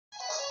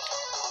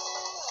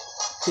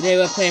Today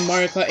we're playing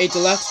Mario Kart 8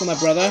 Deluxe with my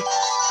brother.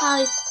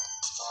 Hi.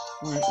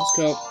 Alright, let's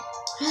go.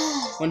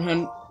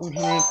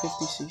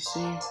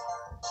 150cc.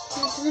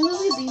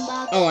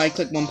 Oh, I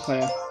clicked one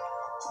player.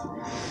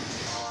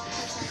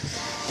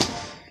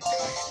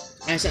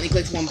 I accidentally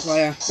clicked one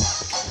player.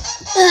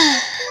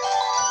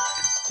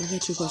 Don't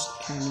get too close to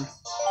the camera.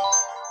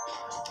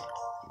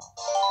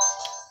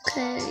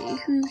 Okay,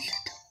 who's...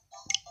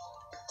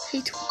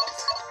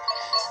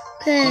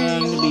 Okay.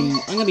 I'm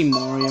gonna be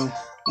Mario.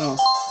 No,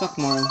 fuck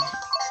Mario.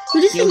 Who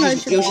do you think I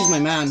should be? Yoshi's my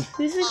man. Who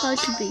do you think I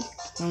should be? I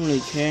don't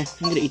really care.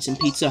 I'm gonna eat some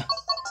pizza.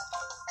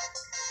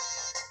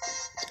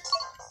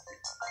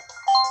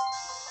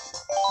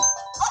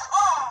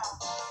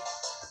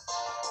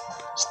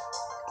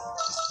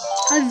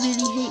 I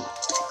really hate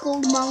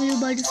Gold Mario,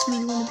 but I just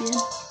really want to be in.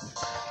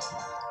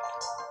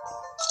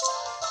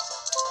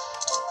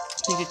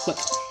 Make it quick.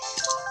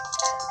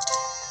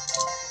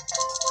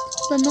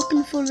 I'm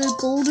looking for the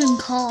golden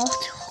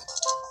cart.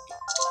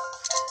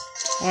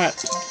 Alright,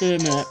 give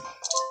it a minute.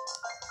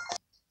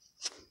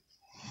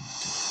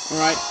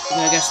 Alright, we're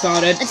gonna get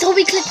started. Until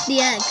we click the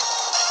egg.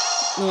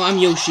 No, I'm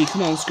Yoshi.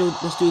 Come on, let's go.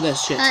 Let's do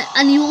this shit.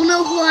 And you all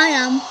know who I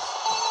am.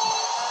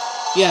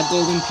 Yeah,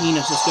 golden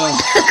penis. Let's go. I'm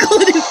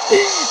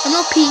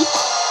not Pete.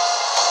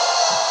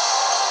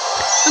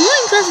 I'm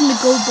not pressing the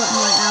gold button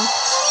right now.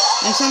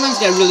 I sometimes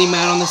get really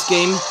mad on this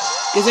game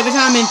because every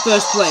time I'm in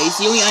first place,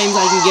 the only items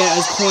I can get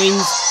is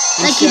coins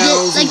and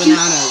shells and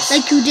bananas.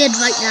 Like you did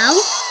right now.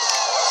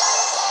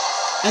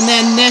 And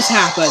then this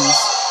happens.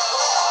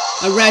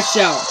 A red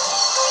shell.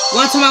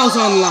 One time I was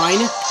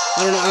online.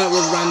 I don't know,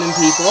 with random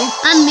people.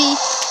 And me.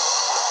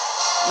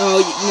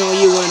 Oh, no,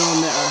 you weren't on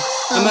there.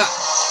 Oh.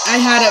 I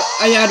had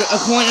a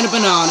coin and a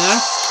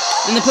banana,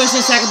 and the person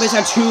in second place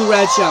had 2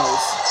 red shells.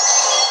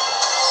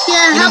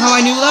 Yeah. You know how I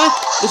knew that?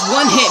 Because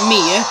one hit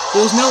me. There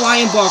was no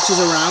iron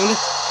boxes around,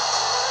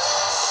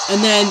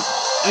 and then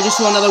I just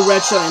saw another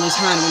red shell in his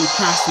hand when he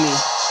passed me.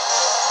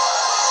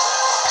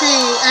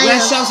 Hey,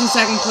 red shells in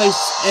second place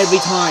every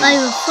time. I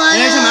have fire.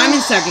 And every time I'm in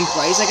second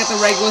place, I get the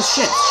regular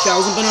shit,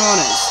 shells and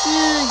bananas.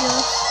 There we go.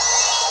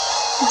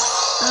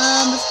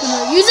 I'm just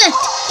gonna use it.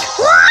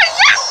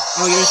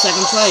 Oh, you're in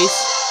second place.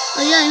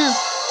 Oh yeah, I know.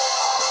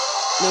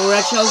 No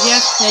red shells yet?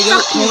 There you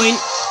go, coin.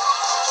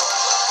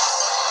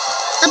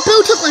 That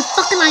boo took my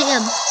fucking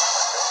item.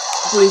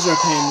 Boos are a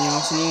pain in the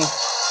arse and all.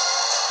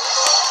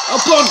 Oh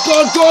god!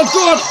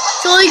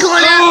 Sorry,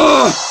 Connor.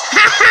 Oh!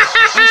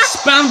 I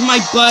spammed my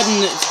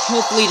button,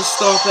 hopefully to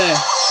stop there.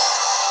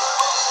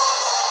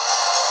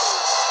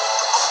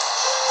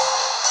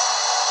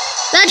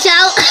 That's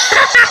out.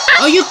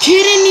 Are you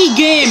kidding me,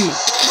 game?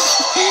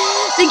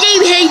 The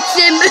game hates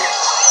him.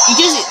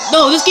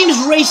 No, this game is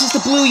racist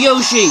to blue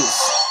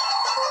Yoshis.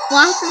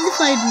 What happened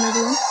if I had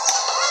another one?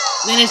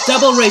 Then it's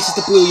double racist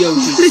to blue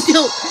Yoshis.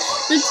 No,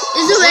 it's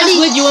already...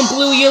 What's with you and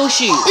blue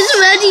Yoshis? It's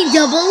already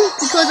double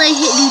because I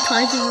hit you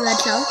twice with a red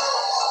shell.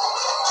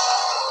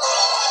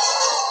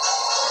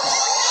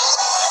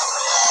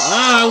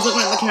 Ah, I was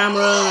looking at the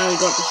camera and I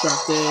got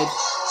distracted.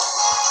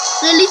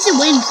 But at least it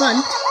went in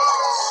front.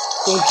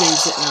 Don't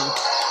jinx it now.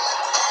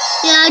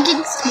 Yeah, I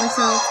jinxed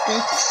myself a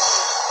bit.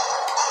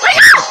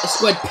 A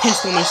squid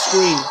pissed on my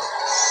screen.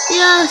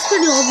 Yeah, it's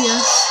pretty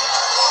obvious.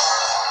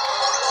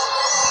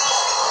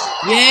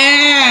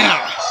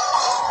 Yeah!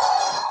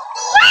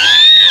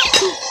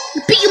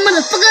 Beat you,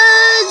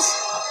 motherfuckers!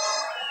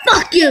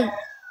 Fuck you!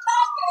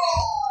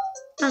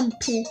 I'm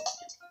pissed.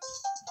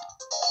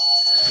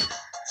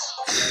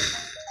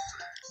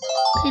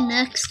 Okay,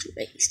 next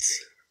race.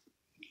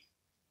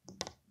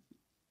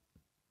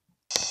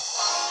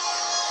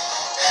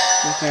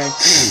 Okay.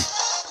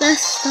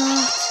 Let's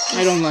start.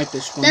 I don't like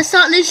this one. Let's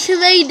start this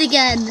charade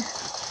again.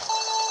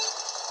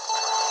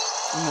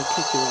 I'm gonna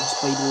kick your ass,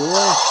 baby.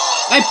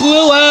 I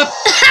blew up!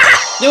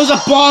 There was a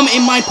bomb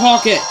in my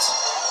pocket!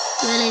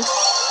 Really?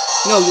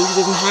 No, Yoshi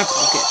doesn't have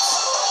pockets.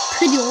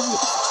 Pretty obvious.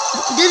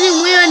 He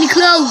doesn't wear any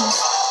clothes.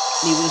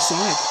 Neither does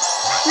Sonic.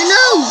 I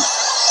know!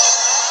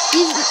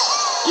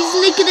 He's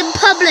naked in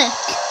public.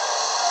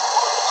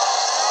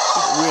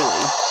 Not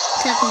really.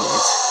 Technically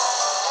is.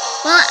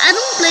 Well, I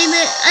don't blame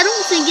it. I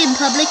don't think in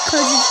public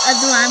because it's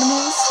other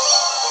animals.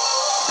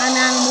 And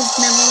animals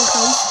never look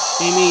close.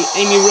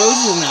 Amy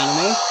Rose is an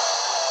animal.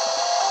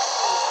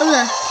 Oh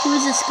look, he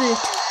was a skirt.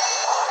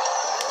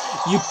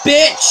 You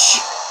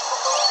bitch!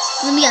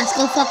 Let me guess,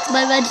 go fuck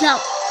my red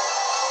shell.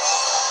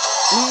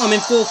 No, I'm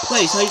in 4th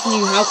place. How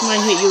can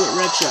I hit you at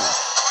red shell?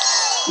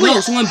 No,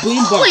 Wait, someone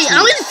boomboxed wait, me.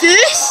 I'm in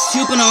first?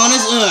 2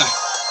 bananas, ugh.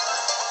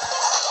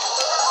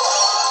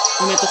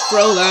 I meant to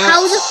throw that.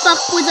 How the fuck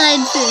was I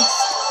in first?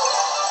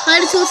 I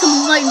just saw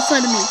someone right in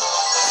front of me.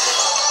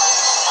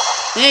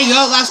 There you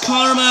go, that's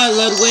karma,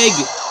 Ludwig.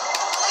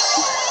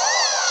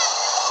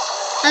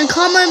 And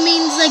karma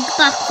means like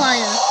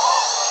backfire.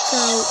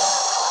 So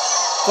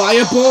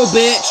Fireball,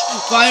 bitch!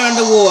 Fire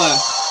underwater.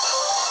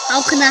 how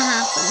can that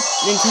happen?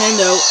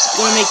 Nintendo,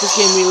 gonna make this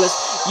game realistic.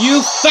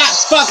 You fat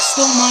fuck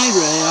stole my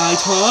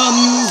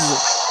items!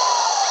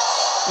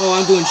 Oh,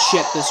 I'm doing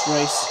shit this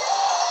race.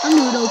 I'm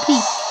doing OP.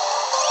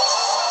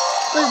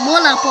 But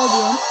One up or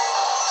one.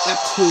 Lap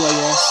 2, I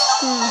guess.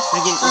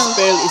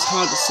 Again, it's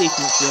hard to see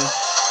from up here.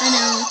 I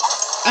know.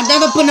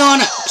 Another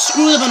banana!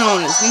 Screw the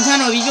bananas!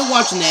 Nintendo, if you're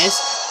watching this,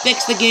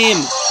 fix the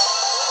game.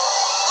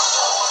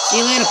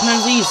 See you later,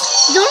 pansies.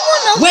 You don't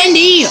want no.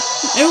 Wendy!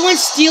 Everyone's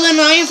stealing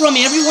an iron from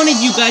me. Every one of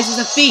you guys is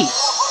a thief.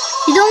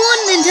 You don't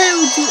want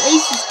Nintendo to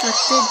ace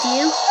destructed, do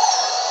you?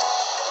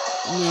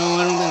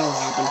 No, I don't think that'll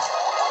happen.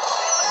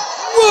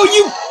 Whoa,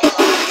 you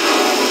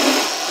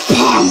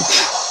punk!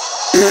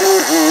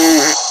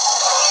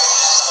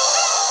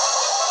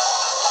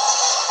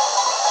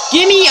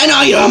 Give me an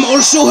item,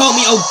 or so help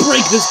me, I'll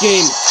break this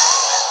game.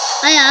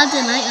 I had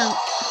an item.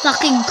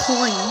 Fucking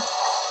coin.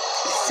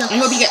 I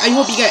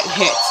hope you get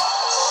hit.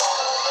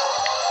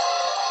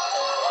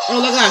 Oh,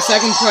 look at that,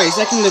 second place.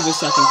 I can live with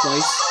second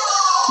place.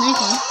 No, you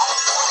can't.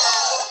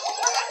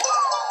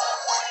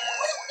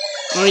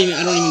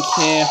 I don't even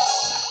care.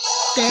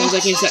 Sounds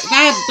like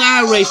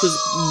that race was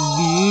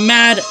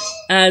mad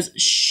as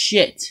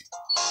shit.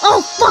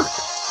 Oh fuck!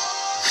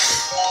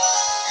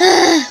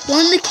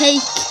 Want the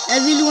cake? I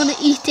really want to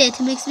eat it.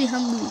 It makes me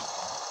hungry.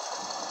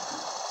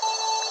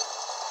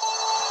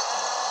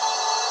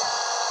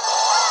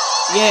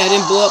 Yeah, I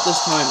didn't blow up this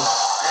time.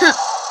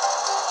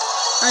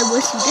 I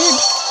wish you did.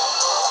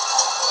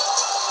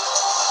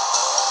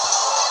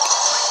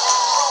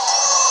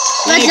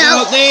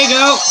 There you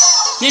go.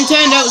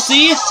 Nintendo,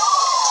 see?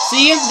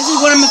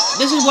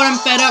 This is what I'm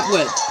fed up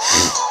with.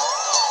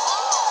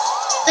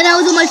 And I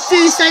was on my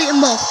first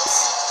item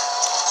box.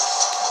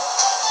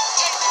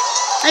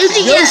 I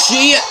usually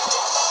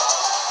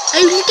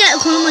get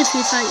one of my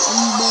first item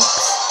box.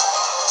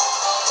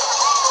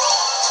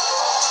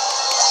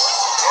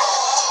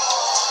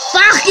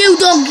 Fuck you,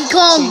 Donkey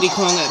Kong! Donkey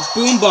Kong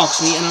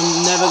boombox me, and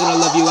I'm never gonna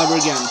love you ever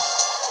again.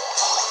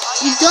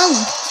 You don't.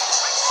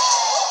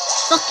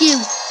 Fuck you,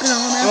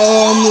 banana.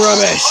 Oh, I'm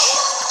rubbish.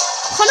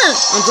 Connor!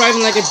 I'm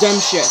driving like a dumb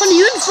shit. Connor,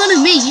 you're in front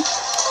of me.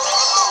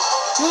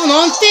 No, I'm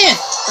on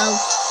fifth. Oh.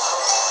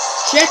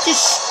 Check your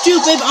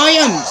stupid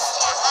items.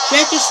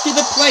 Check your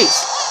stupid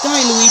place.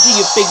 Die, Luigi,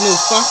 you big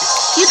nose fuck.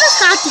 You just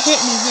had to hit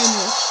me, didn't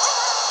you?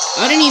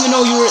 I didn't even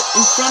know you were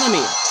in front of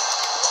me.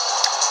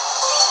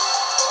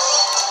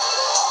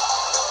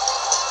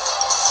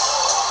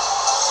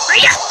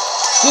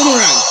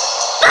 Boomerang.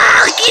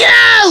 Fuck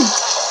you!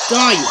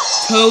 Die, you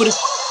toad.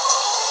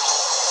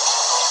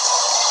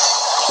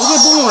 Where's my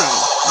boomerang?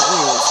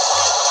 There it is.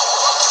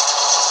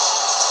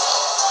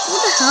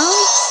 What the hell?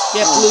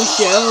 Get blue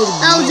shelled.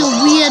 That was a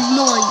weird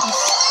noise.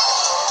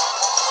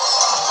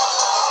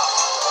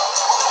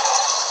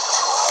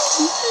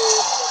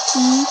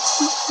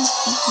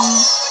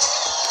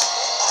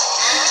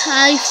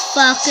 I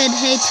fucking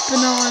hate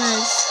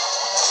bananas.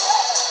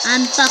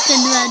 And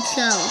fucking red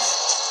shells.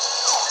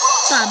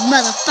 That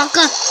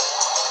motherfucker.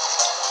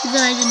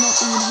 Even I did not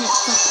even hit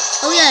fucker.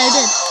 Oh yeah, I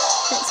did.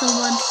 Hit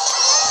someone.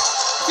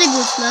 I think it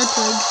was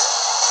flirting.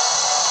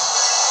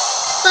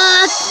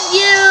 Fuck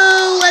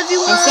you,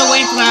 everyone. I'm still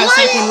waiting for that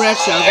second red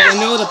shell, because I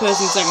know the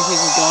person in second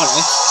place has got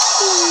it.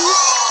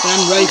 And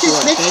I'm ready for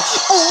it,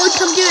 bitch. Oh,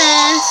 come to your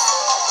ass.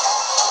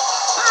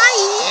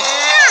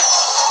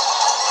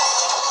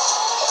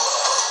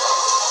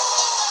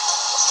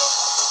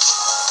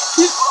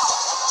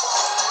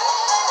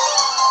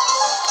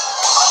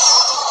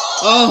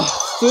 Oh,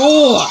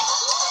 Thor!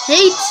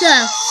 Hates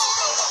us.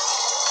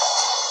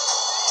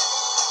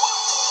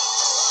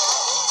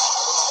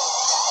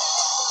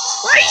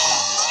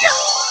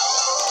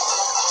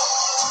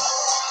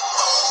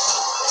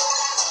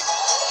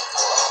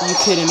 Are you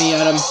kidding me,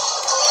 Adam?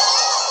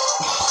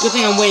 Good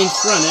thing I'm way in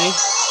front, eh?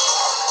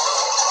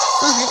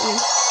 I'll hit you.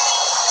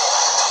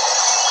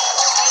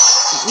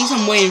 At least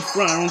I'm way in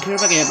front. I don't care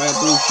if I get hit by a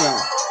blue shell.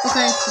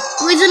 Okay.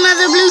 Where's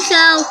another blue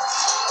shell?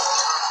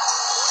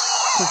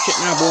 Oh shit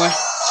now, boy.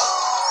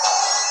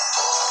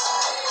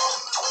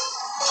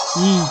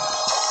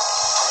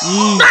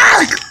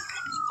 Fuck!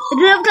 I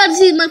didn't have to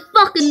see my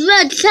fucking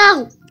red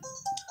shell.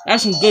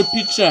 That's some good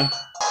pizza.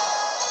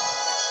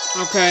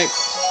 Okay,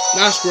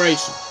 that's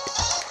great.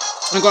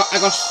 I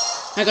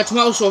got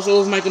tomato sauce all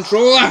over my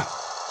controller.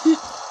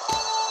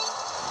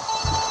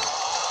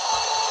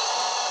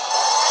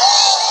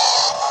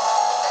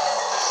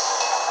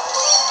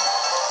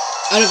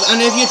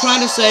 And if you're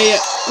trying to say,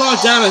 God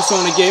damn it,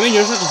 Sonic Gaming,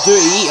 you're such a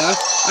dirty eater,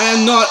 I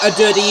am not a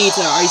dirty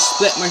eater. I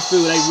split my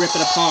food, I rip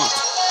it apart.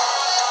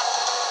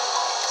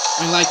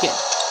 I like it.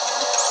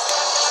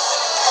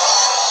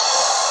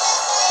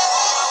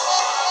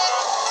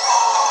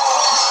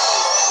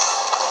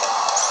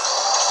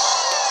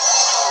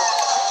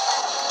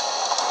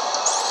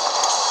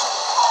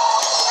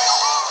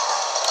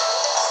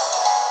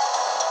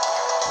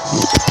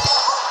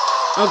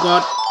 Oh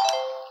god.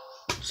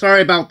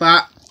 Sorry about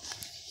that.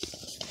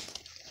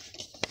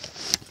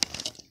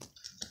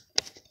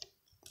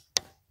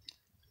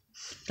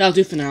 That'll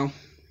do for now.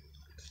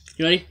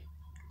 You ready?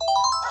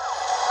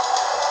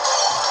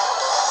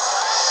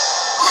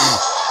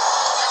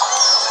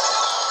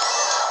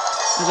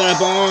 I got a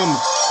bomb.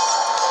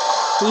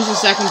 Who's in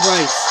second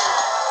place?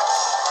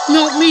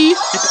 Not me.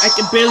 I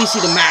can barely see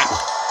the map.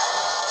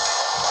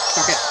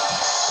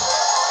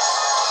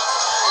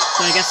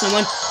 Did I get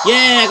someone?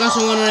 Yeah, I got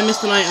someone and I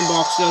missed an item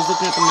box. So I was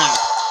looking at the map.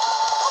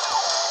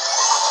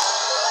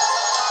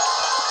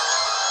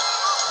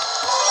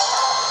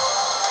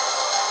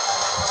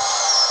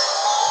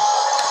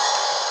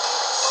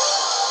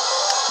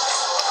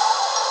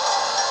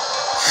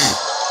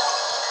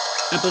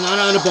 A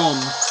banana and a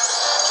bomb.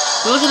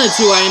 Those are the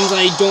two items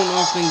I don't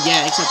often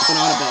get, except the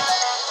banana bit.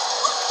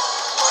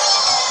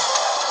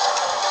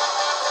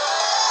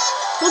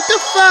 What the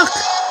fuck?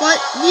 What?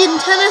 The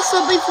antenna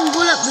stopped me from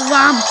going up the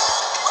ramp.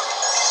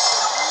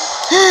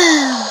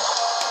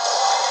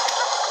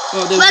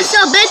 Oh, What's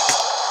up, bitch?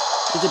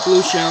 There's a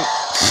blue shell.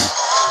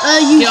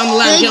 You Get on the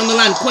land, get on the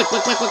land. Quick,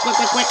 quick, quick, quick, quick,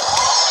 quick, quick.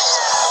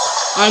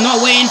 I'm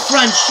not way in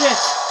front, shit.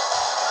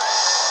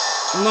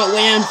 I'm not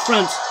way in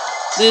front.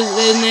 There's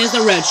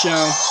the red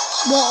shell.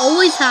 What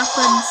always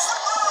happens?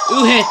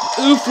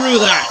 Who threw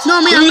that? No,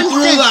 I mean, Who I'm in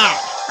threw fifth. that?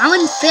 I'm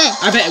in fifth.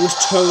 I bet it was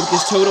Toad,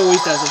 because Toad always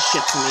does this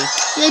shit to me.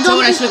 Yeah, Toad,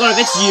 I swear to God,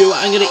 if it's you,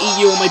 I'm gonna eat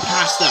you on my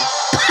pasta.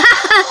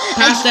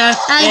 Pasta,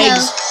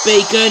 eggs,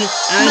 bacon,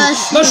 and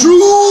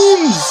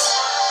mushrooms!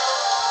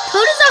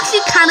 Toad is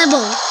actually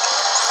cannibal.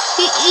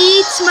 He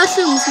eats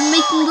mushrooms to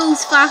make him go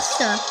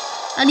faster.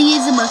 And he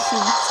is a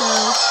mushroom, so...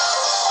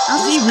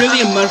 Is he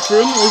really a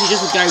mushroom, or is he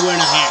just a guy wearing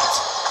a hat?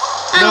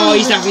 No,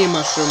 he's definitely a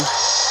mushroom.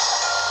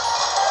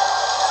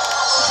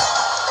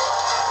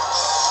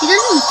 He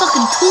doesn't even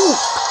fucking talk.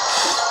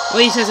 All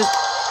he says is...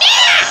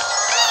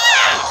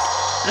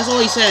 That's all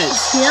he says.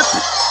 Yep.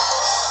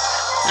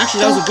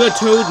 Actually, that was a good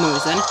Toad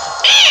noise then.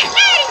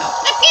 Mario,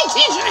 the pigs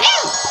need your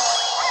help!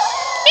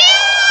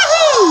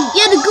 Yahoo!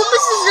 Yeah, the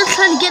Goombas is just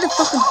trying to get a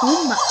fucking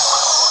home back.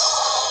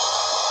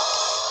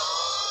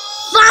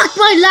 Fuck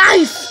my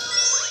life!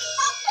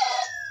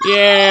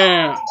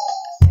 Yeah.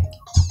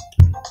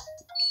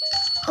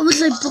 I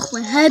was like, broke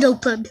my head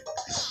open.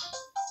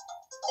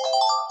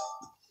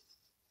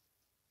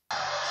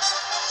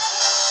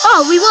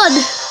 Oh, we won!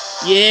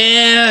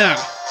 Yeah.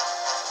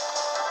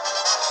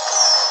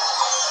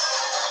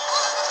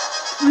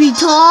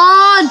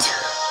 Retard!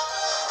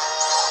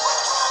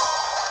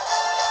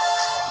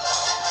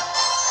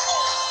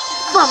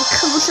 Fuck,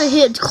 I wish I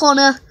hit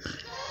Connor.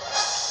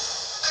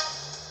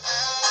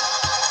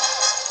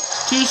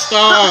 2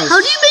 stars. How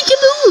do you make it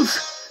move?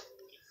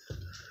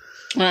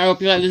 Alright, I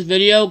hope you like this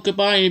video.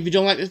 Goodbye. And if you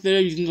don't like this video,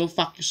 you can go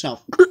fuck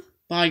yourself.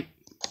 Bye.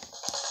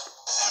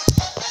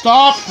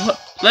 Stop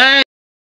playing.